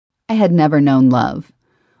I had never known love.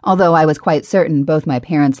 Although I was quite certain both my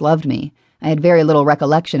parents loved me, I had very little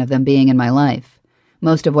recollection of them being in my life.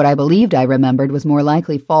 Most of what I believed I remembered was more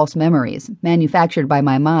likely false memories, manufactured by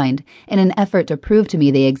my mind in an effort to prove to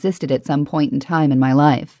me they existed at some point in time in my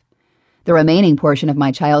life. The remaining portion of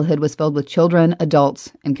my childhood was filled with children,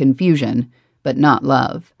 adults, and confusion, but not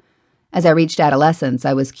love. As I reached adolescence,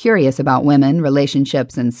 I was curious about women,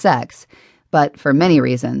 relationships, and sex, but for many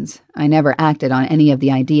reasons, I never acted on any of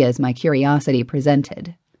the ideas my curiosity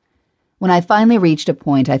presented. When I finally reached a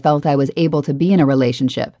point I felt I was able to be in a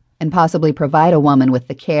relationship and possibly provide a woman with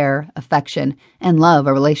the care, affection, and love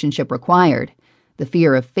a relationship required, the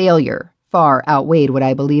fear of failure far outweighed what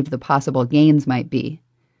I believed the possible gains might be.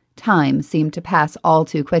 Time seemed to pass all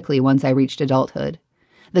too quickly once I reached adulthood.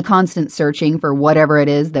 The constant searching for whatever it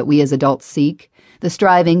is that we as adults seek, the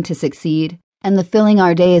striving to succeed, and the filling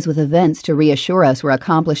our days with events to reassure us we're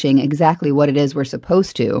accomplishing exactly what it is we're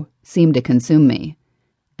supposed to, seemed to consume me.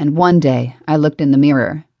 And one day I looked in the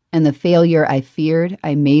mirror, and the failure I feared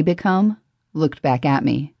I may become looked back at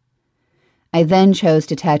me. I then chose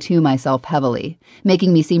to tattoo myself heavily,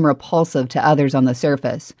 making me seem repulsive to others on the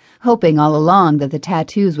surface, hoping all along that the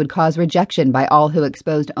tattoos would cause rejection by all who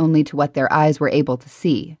exposed only to what their eyes were able to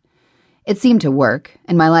see. It seemed to work,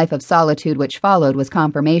 and my life of solitude which followed was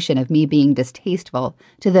confirmation of me being distasteful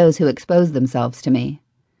to those who exposed themselves to me.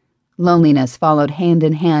 Loneliness followed hand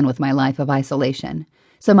in hand with my life of isolation,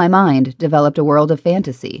 so my mind developed a world of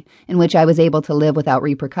fantasy in which I was able to live without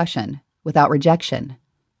repercussion, without rejection,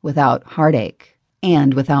 without heartache,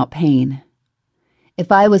 and without pain.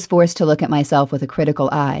 If I was forced to look at myself with a critical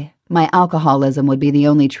eye, my alcoholism would be the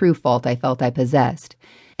only true fault I felt I possessed,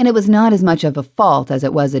 and it was not as much of a fault as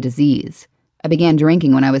it was a disease. I began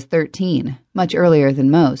drinking when I was 13, much earlier than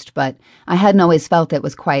most, but I hadn't always felt it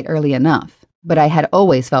was quite early enough. But I had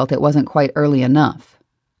always felt it wasn't quite early enough.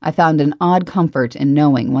 I found an odd comfort in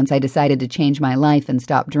knowing once I decided to change my life and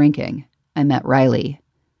stop drinking, I met Riley.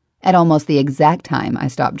 At almost the exact time I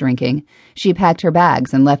stopped drinking, she packed her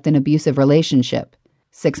bags and left an abusive relationship.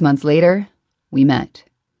 6 months later, we met.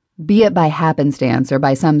 Be it by happenstance or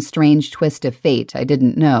by some strange twist of fate, I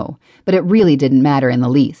didn't know, but it really didn't matter in the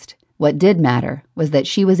least. What did matter was that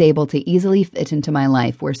she was able to easily fit into my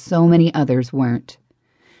life where so many others weren't.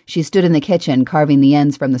 She stood in the kitchen carving the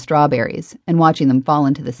ends from the strawberries and watching them fall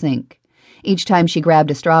into the sink. Each time she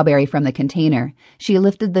grabbed a strawberry from the container, she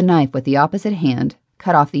lifted the knife with the opposite hand,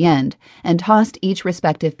 cut off the end, and tossed each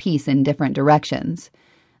respective piece in different directions.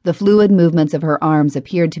 The fluid movements of her arms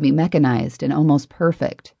appeared to be mechanized and almost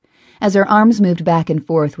perfect. As her arms moved back and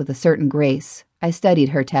forth with a certain grace, I studied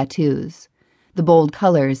her tattoos. The bold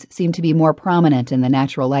colors seemed to be more prominent in the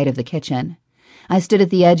natural light of the kitchen. I stood at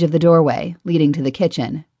the edge of the doorway, leading to the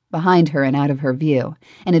kitchen, behind her and out of her view,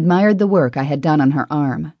 and admired the work I had done on her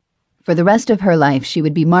arm. For the rest of her life, she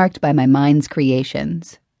would be marked by my mind's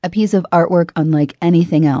creations, a piece of artwork unlike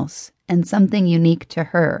anything else, and something unique to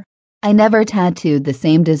her. I never tattooed the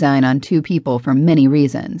same design on two people for many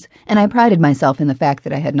reasons, and I prided myself in the fact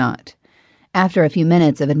that I had not. After a few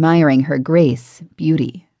minutes of admiring her grace,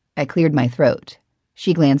 beauty, I cleared my throat.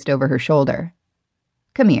 She glanced over her shoulder.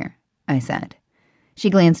 "Come here," I said. She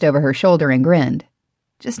glanced over her shoulder and grinned.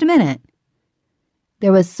 "Just a minute."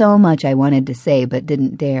 There was so much I wanted to say but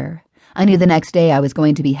didn't dare. I knew the next day I was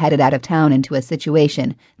going to be headed out of town into a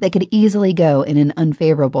situation that could easily go in an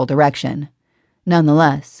unfavorable direction.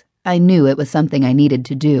 Nonetheless, I knew it was something I needed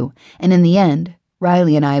to do, and in the end,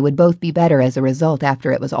 Riley and I would both be better as a result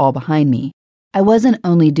after it was all behind me. I wasn't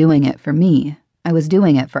only doing it for me, I was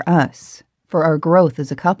doing it for us, for our growth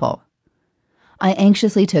as a couple. I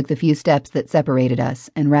anxiously took the few steps that separated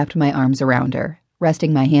us and wrapped my arms around her,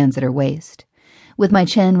 resting my hands at her waist. With my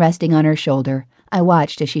chin resting on her shoulder, I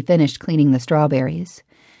watched as she finished cleaning the strawberries.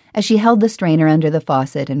 As she held the strainer under the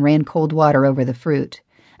faucet and ran cold water over the fruit,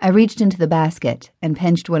 I reached into the basket and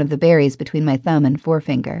pinched one of the berries between my thumb and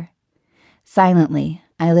forefinger. Silently,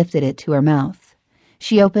 I lifted it to her mouth.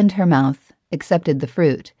 She opened her mouth, accepted the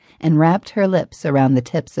fruit, and wrapped her lips around the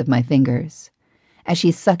tips of my fingers. As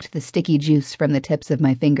she sucked the sticky juice from the tips of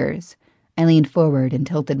my fingers, I leaned forward and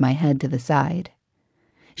tilted my head to the side.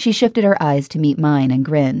 She shifted her eyes to meet mine and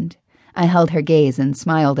grinned. I held her gaze and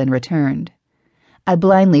smiled and returned. I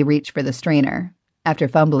blindly reached for the strainer. After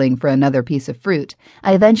fumbling for another piece of fruit,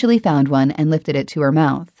 I eventually found one and lifted it to her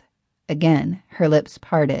mouth. Again, her lips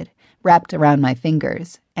parted, wrapped around my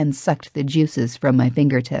fingers, and sucked the juices from my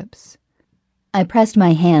fingertips. I pressed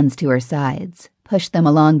my hands to her sides, pushed them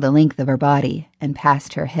along the length of her body, and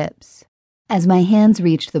past her hips. As my hands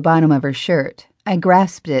reached the bottom of her shirt, I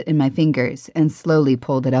grasped it in my fingers and slowly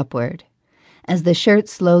pulled it upward. As the shirt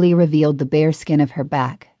slowly revealed the bare skin of her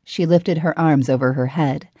back, She lifted her arms over her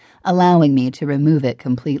head, allowing me to remove it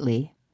completely.